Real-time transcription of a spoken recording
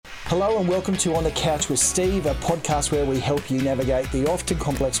Hello and welcome to On the Couch with Steve, a podcast where we help you navigate the often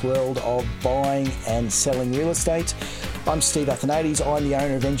complex world of buying and selling real estate. I'm Steve Athanates. I'm the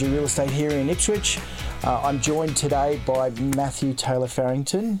owner of NG Real Estate here in Ipswich. I'm joined today by Matthew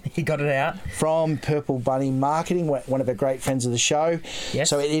Taylor-Farrington. He got it out. From Purple Bunny Marketing, one of our great friends of the show. Yes.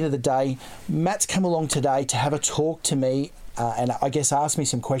 So at the end of the day, Matt's come along today to have a talk to me and I guess ask me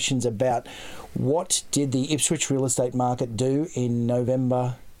some questions about what did the Ipswich real estate market do in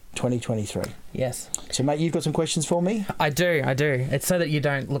November 2023. Yes. So, mate, you've got some questions for me? I do. It's so that you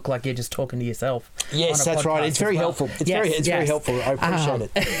don't look like you're just talking to yourself. Yes, that's right. It's very helpful. It's very helpful. I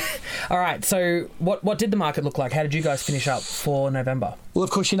appreciate it. All right. So what did the market look like? How did you guys finish up for November? Well, of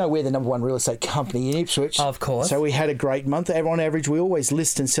course, you know we're the number one real estate company in Ipswich. Of course. So we had a great month. On average, we always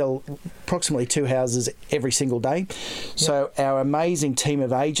list and sell approximately 2 houses every single day. Yep. So our amazing team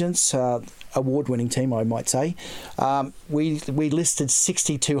of agents, award-winning team, I might say, we listed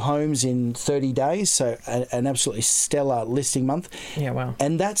 62 homes in 30 days, so an absolutely stellar listing month. Yeah, wow.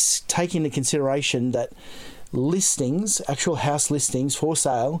 And that's taking into consideration that listings, actual house listings for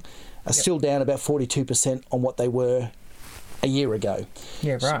sale, are still down about 42% on what they were a year ago.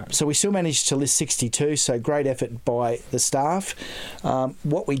 Yeah, right. So we still managed to list 62, so great effort by the staff.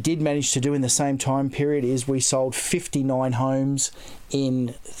 What we did manage to do in the same time period is we sold 59 homes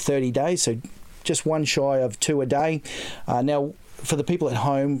in 30 days, so just one shy of 2 a day. Now, for the people at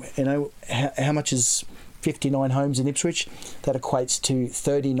home, you know, how much is 59 homes in Ipswich? That equates to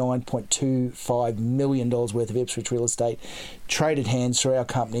 $39.25 million worth of Ipswich real estate traded hands through our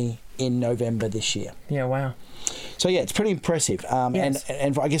company in November this year. Yeah, wow. So, yeah, it's pretty impressive. Yes.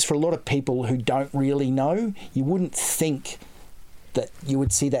 And I guess for a lot of people who don't really know, you wouldn't think that you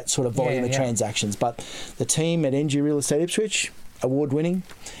would see that sort of volume of transactions. But the team at NG Real Estate Ipswich, award-winning,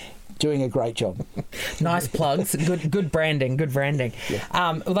 doing a great job. Nice plugs. Good branding. Yeah.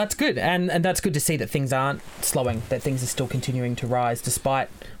 Well, that's good. And that's good to see that things aren't slowing, that things are still continuing to rise despite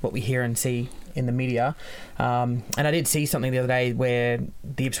what we hear and see in the media. And I did see something the other day where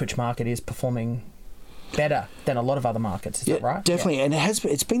the Ipswich market is performing better than a lot of other markets. Is that right? Definitely. Yeah. And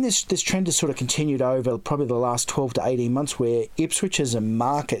it's been this trend has sort of continued over probably the last 12 to 18 months where Ipswich as a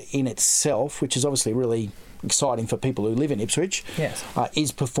market in itself, which is obviously really exciting for people who live in Ipswich, yes,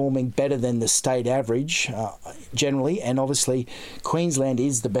 is performing better than the state average generally. And obviously Queensland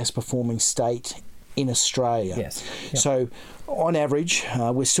is the best performing state in Australia. Yes. Yep. So on average,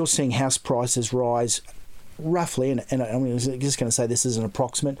 we're still seeing house prices rise roughly, and I'm just going to say this is an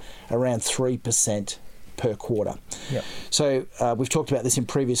approximate, around 3% per quarter. Yep. So we've talked about this in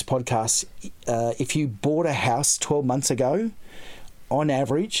previous podcasts. If you bought a house 12 months ago, on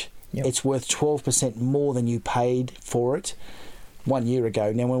average, it's worth 12% more than you paid for it 1 year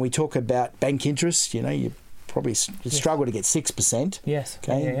ago. Now, when we talk about bank interest, you know, you probably struggle to get 6%. Yes.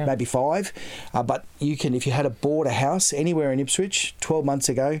 Okay, maybe 5%. But you can, if you had bought a house anywhere in Ipswich 12 months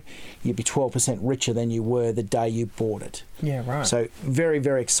ago, you'd be 12% richer than you were the day you bought it. Yeah, right. So very,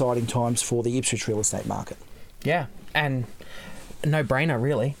 very exciting times for the Ipswich real estate market. Yeah, and no-brainer,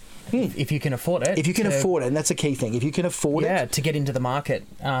 really. If you can afford it. If you can afford it, and that's a key thing. If you can afford it. Yeah, to get into the market,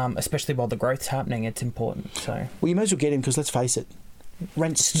 especially while the growth's happening, it's important. So. Well, you may as well get in because let's face it,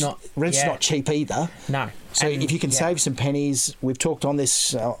 rent's not cheap either. No. So if you can save some pennies, we've talked on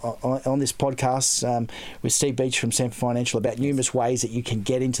this podcast with Steve Beach from Sanford Financial about numerous ways that you can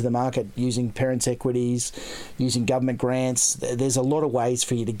get into the market using parents' equities, using government grants. There's a lot of ways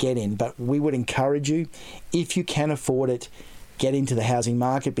for you to get in, but we would encourage you, if you can afford it, get into the housing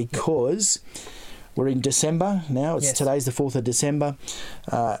market because we're in December now. Today's the 4th of December.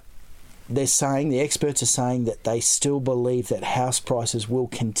 They're saying, the experts are saying that they still believe that house prices will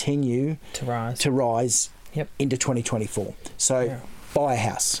continue to rise into 2024. So buy a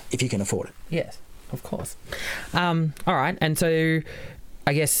house if you can afford it. Yes, of course. All right. And so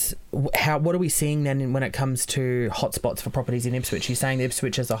I guess what are we seeing then when it comes to hotspots for properties in Ipswich? You're saying the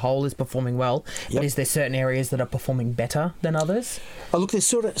Ipswich as a whole is performing well, but is there certain areas that are performing better than others? Oh, look, there's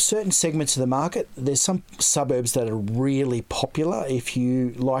sort of certain segments of the market. There's some suburbs that are really popular. If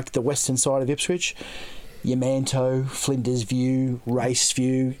you like the western side of Ipswich, Yamanto, Flinders View, Race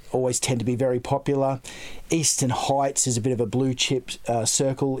View always tend to be very popular. Eastern Heights is a bit of a blue chip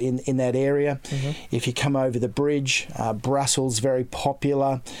circle in that area. Mm-hmm. If you come over the bridge, Brussels, very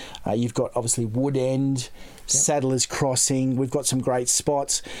popular. You've got obviously Wood End, Saddlers Crossing. We've got some great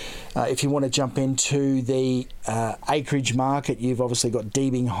spots. If you want to jump into the acreage market, you've obviously got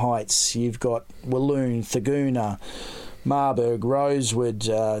Deebing Heights, you've got Walloon, Thaguna, Marburg, Rosewood,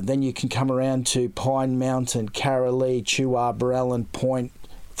 then you can come around to Pine Mountain, Karalee, Chuar, Barellan Point,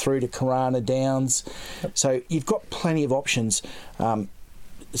 through to Corona Downs. So you've got plenty of options.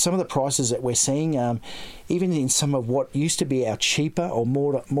 some of the prices that we're seeing, even in some of what used to be our cheaper or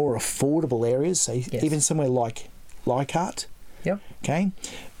more affordable areas, even somewhere like Leichhardt. Yep. Okay.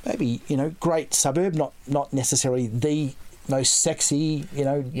 Maybe, great suburb, not necessarily the most sexy,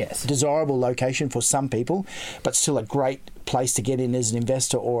 desirable location for some people, but still a great place to get in as an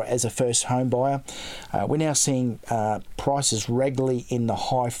investor or as a first home buyer. We're now seeing prices regularly in the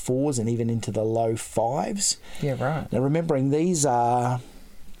high 4s and even into the low 5s. Yeah, right. Now, remembering these are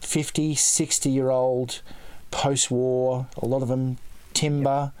 50, 60-year-old post-war, a lot of them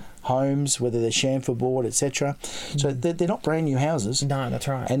timber homes, whether they're chamfer board, etc. So they're not brand new houses. No, that's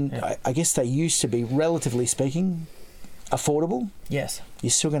right. And I guess they used to be, relatively speaking, affordable. Yes.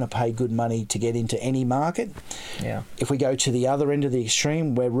 You're still going to pay good money to get into any market. Yeah. If we go to the other end of the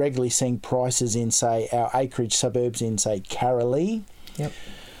extreme, we're regularly seeing prices in, say, our acreage suburbs in, say, Karalee. Yep.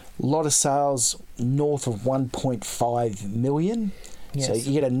 A lot of sales north of 1.5 million. Yes. So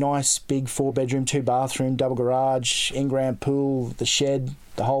you get a nice big 4-bedroom, 2-bathroom, double garage, in-ground pool, the shed,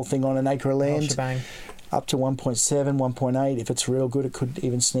 the whole thing on an acre of land. Shebang. Up to 1.7, 1.8. If it's real good, it could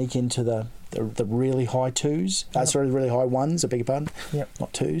even sneak into the really high 2s. Sorry, the really high 1s, I beg your pardon. Yep.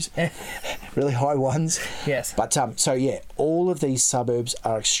 Not 2s. Really high 1s. Yes. But, all of these suburbs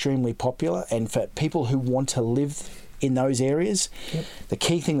are extremely popular. And for people who want to live in those areas, the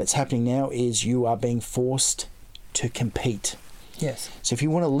key thing that's happening now is you are being forced to compete. Yes. So if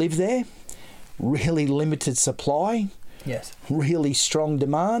you want to live there, really limited supply, yes, really strong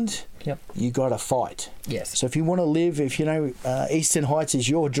demand, you got to fight. Yes. So if you want to live, Eastern Heights is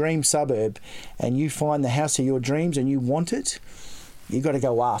your dream suburb and you find the house of your dreams and you want it, you got to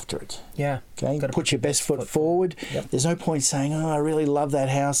go after it. Yeah. Okay. Put your best foot forward. Yep. There's no point saying, I really love that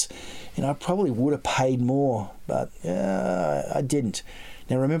house. I probably would have paid more, but I didn't.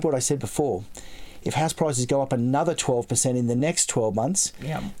 Now remember what I said before. If house prices go up another 12% in the next 12 months,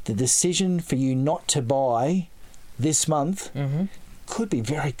 the decision for you not to buy this month could be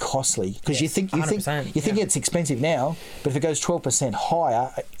very costly because you think it's expensive now, but if it goes 12%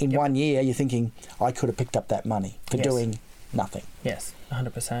 higher in 1 year, you're thinking I could have picked up that money for doing nothing. Yes,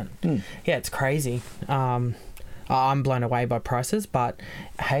 100%. Yeah, it's crazy. I'm blown away by prices, but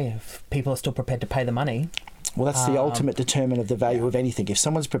hey, if people are still prepared to pay the money. Well, that's the ultimate determinant of the value of anything. If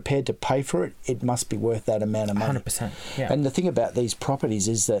someone's prepared to pay for it, it must be worth that amount of money. 100%. Yeah. And the thing about these properties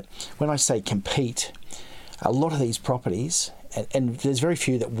is that when I say compete, a lot of these properties, and there's very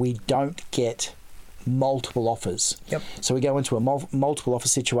few that we don't get multiple offers. Yep. So we go into a multiple offer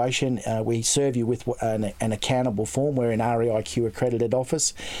situation. We serve you with an accountable form. We're an REIQ accredited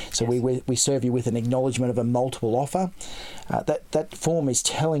office. So we serve you with an acknowledgement of a multiple offer. That form is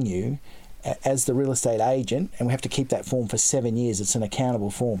telling you, as the real estate agent, and we have to keep that form for 7 years. It's an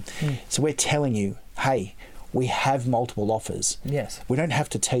accountable form. So we're telling you, hey, we have multiple offers. Yes. We don't have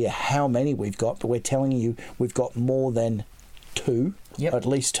to tell you how many we've got, but we're telling you we've got more than 2, at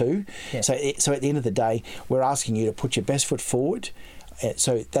least 2. Yes. So at the end of the day, we're asking you to put your best foot forward.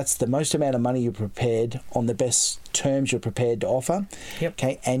 So that's the most amount of money you're prepared on the best terms you're prepared to offer. Yep.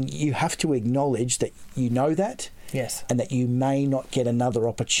 Okay, and you have to acknowledge that you know that. Yes. And that you may not get another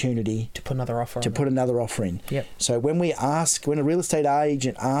opportunity to put another offer in. Yep. So when a real estate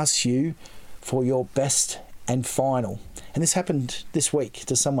agent asks you for your best and final, and this happened this week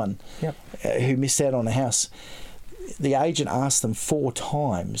to someone who missed out on a house, the agent asked them 4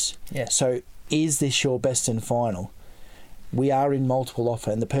 times. Yes. So is this your best and final? We are in multiple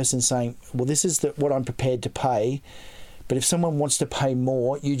offer, and the person's saying, well, this is what I'm prepared to pay, but if someone wants to pay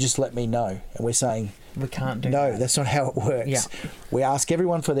more, you just let me know. And we're saying, we can't do no, that. that's not how it works. Yeah. We ask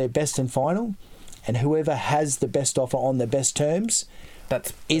everyone for their best and final, and whoever has the best offer on the best terms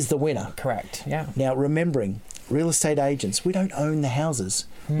is the winner. Correct, yeah. Now, remembering, real estate agents, we don't own the houses.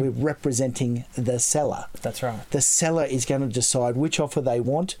 We're representing the seller. That's right. The seller is going to decide which offer they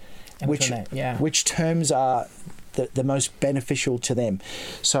want, and which terms are the most beneficial to them.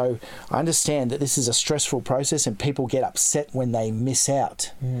 So I understand that this is a stressful process and people get upset when they miss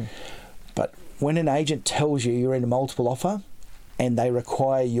out. But when an agent tells you you're in a multiple offer and they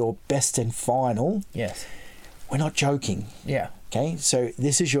require your best and final, yes, we're not joking. Yeah. Okay, so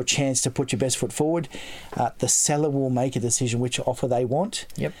this is your chance to put your best foot forward. The seller will make a decision which offer they want.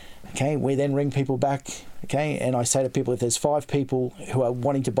 Yep. Okay, we then ring people back. Okay, and I say to people, if there's 5 people who are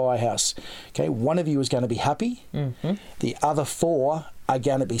wanting to buy a house, okay, one of you is going to be happy. The other 4 are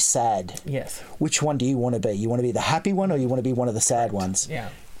going to be sad. Yes. Which one do you want to be? You want to be the happy one, or you want to be one of the sad ones? Yeah.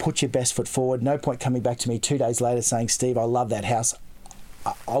 Put your best foot forward. No point coming back to me 2 days later saying, Steve, I love that house.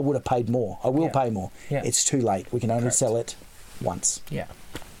 I would have paid more. I will pay more. Yeah. It's too late. We can only sell it once. Yeah.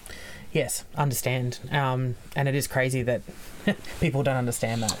 Yes, understand. And it is crazy that People don't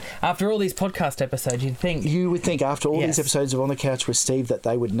understand that. After all these podcast episodes, you would think after all these episodes of On the Couch with Steve that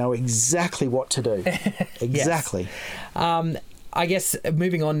they would know exactly what to do. Exactly. I guess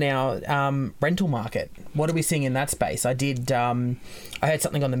moving on now, rental market. What are we seeing in that space? I heard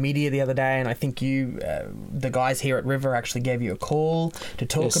something on the media the other day, and I think the guys here at River actually gave you a call to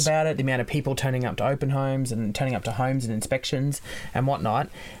talk about it, the amount of people turning up to open homes and turning up to homes and inspections and whatnot.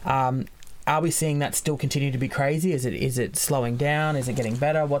 Are we seeing that still continue to be crazy? Is it slowing down? Is it getting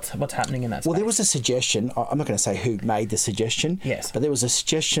better? What's happening in that space? Well, there was a suggestion. I'm not going to say who made the suggestion. Yes. But there was a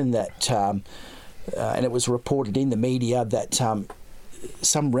suggestion that, and it was reported in the media that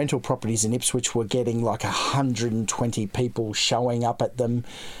some rental properties in Ipswich were getting like 120 people showing up at them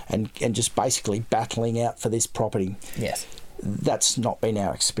and just basically battling out for this property. Yes. That's not been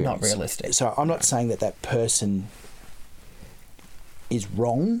our experience. Not realistic. So I'm not saying that person is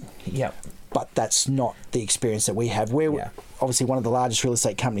wrong. Yep. But that's not the experience that we have. We're obviously one of the largest real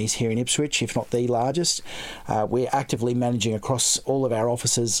estate companies here in Ipswich, if not the largest. We're actively managing across all of our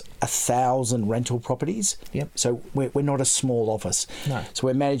offices 1,000 rental properties. Yep. So we're not a small office. No. So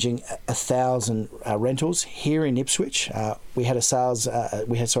we're managing 1,000 rentals here in Ipswich. We had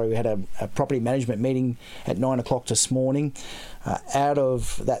a property management meeting at 9 o'clock this morning. Out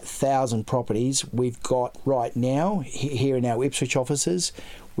of that 1,000 properties, we've got right now here in our Ipswich offices,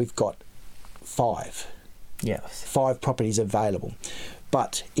 we've got 5. Yes. 5 properties available.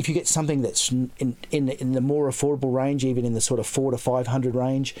 But if you get something that's in the more affordable range, even in the sort of 400 to 500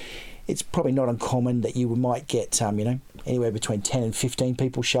 range, it's probably not uncommon that you might get anywhere between 10 and 15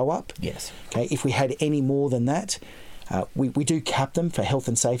 people show up. Yes. Okay. If we had any more than that, we do cap them for health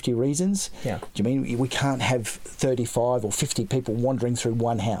and safety reasons. Yeah. Do you mean we can't have 35 or 50 people wandering through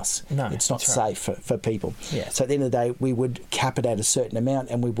one house? No, it's not safe for people. Yes. So at the end of the day, we would cap it at a certain amount,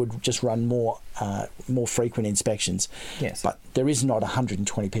 and we would just run more frequent inspections. Yes. But there is not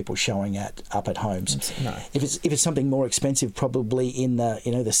 120 people showing up at homes. No. If it's something more expensive, probably in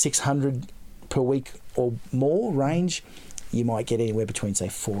the 600 per week or more range, you might get anywhere between say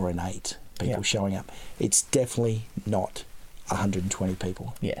 4 and 8 people showing up. It's definitely not 120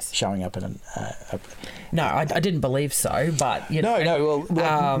 people showing up at No, I didn't believe so, but No,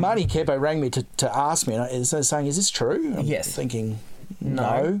 well, Marty Kepo rang me to ask me, and saying, is this true? I'm thinking,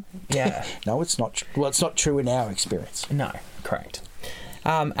 no. Yeah. No, it's not. Well, it's not true in our experience. No, correct.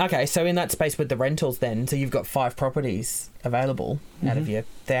 Okay, so in that space with the rentals then, so you've got 5 properties available out of your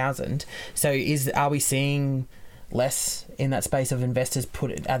 1,000. So are we seeing less in that space of investors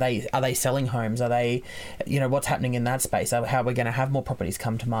are they selling homes? Are they, what's happening in that space? How are we going to have more properties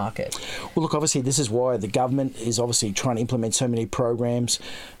come to market? Well, look, obviously this is why the government is obviously trying to implement so many programs.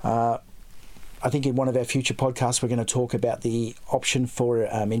 I think in one of our future podcasts, we're going to talk about the option for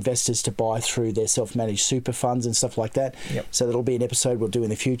investors to buy through their self-managed super funds and stuff like that. Yep. So that'll be an episode we'll do in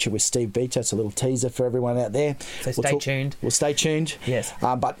the future with Steve Beach. That's a little teaser for everyone out there. So stay tuned. We'll stay tuned. Yes.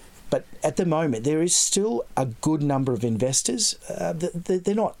 But at the moment, there is still a good number of investors. They're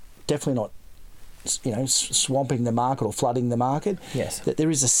definitely not, swamping the market or flooding the market. Yes. That there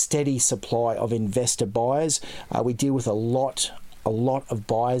is a steady supply of investor buyers. We deal with a lot of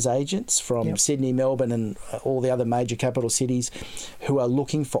buyers agents from Sydney, Melbourne, and all the other major capital cities who are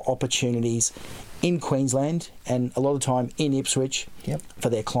looking for opportunities in Queensland and a lot of the time in Ipswich for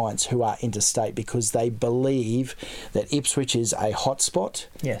their clients who are interstate, because they believe that Ipswich is a hotspot.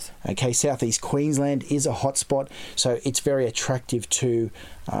 Yes. Okay, Southeast Queensland is a hotspot, so it's very attractive to,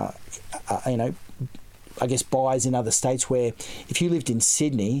 I guess, buyers in other states, where if you lived in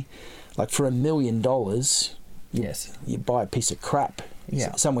Sydney, like for $1 million, you buy a piece of crap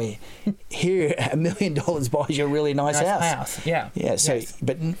somewhere. Here, $1 million buys you a really nice house. Yeah. So,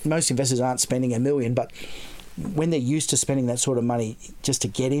 but most investors aren't spending $1 million, but when they're used to spending that sort of money just to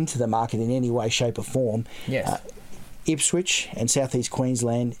get into the market in any way, shape, or form, Ipswich and Southeast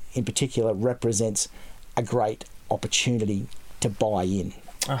Queensland in particular represents a great opportunity to buy in.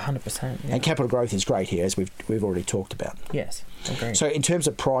 100%. Yeah. And capital growth is great here, as we've already talked about. Yes, agreed. So in terms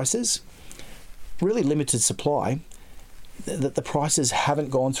of prices, really limited supply. The prices haven't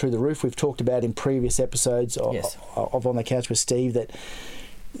gone through the roof. We've talked about in previous episodes of On the Couch with Steve that,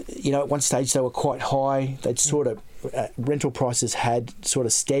 at one stage they were quite high. They'd sort of, rental prices had sort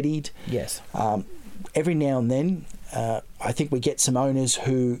of steadied. Yes. Every now and then, I think we get some owners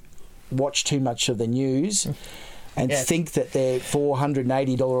who watch too much of the news and think that their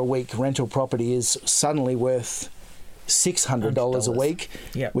 $480 a week rental property is suddenly worth $600 a week,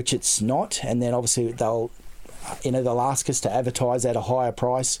 which it's not. And then obviously they'll ask us to advertise at a higher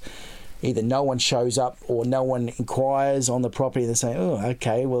price either no one shows up or no one inquires on the property. They're saying, oh,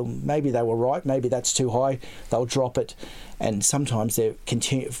 okay, well, maybe they were right. Maybe that's too high. They'll drop it. And sometimes they're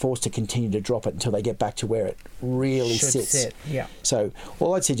forced to continue to drop it until they get back to where it really sits. Yeah. So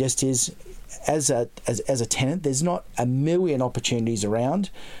all I'd suggest is, as a tenant, there's not a million opportunities around,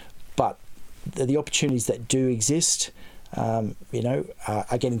 but the opportunities that do exist, are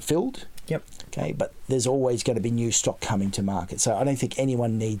getting filled. Yep. Okay, but there's always going to be new stock coming to market. So I don't think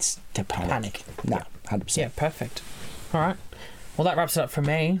anyone needs to panic. No, 100%. Yeah, perfect. All right. Well, that wraps it up for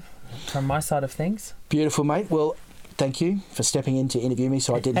me, from my side of things. Beautiful, mate. Well, thank you for stepping in to interview me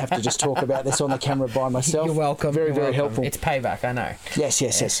so I didn't have to just talk about this on the camera by myself. You're welcome. Very helpful. It's payback, I know.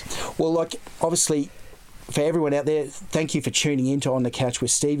 Yes. Well, obviously, for everyone out there, thank you for tuning in to On the Couch with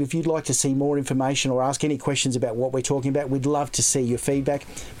Steve. If you'd like to see more information or ask any questions about what we're talking about, we'd love to see your feedback.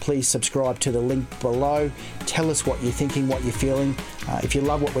 Please subscribe to the link below. Tell us what you're thinking, what you're feeling. If you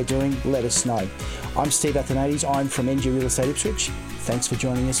love what we're doing, let us know. I'm Steve Athanates. I'm from NG Real Estate Ipswich. Thanks for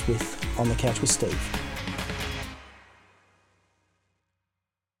joining us with On the Couch with Steve.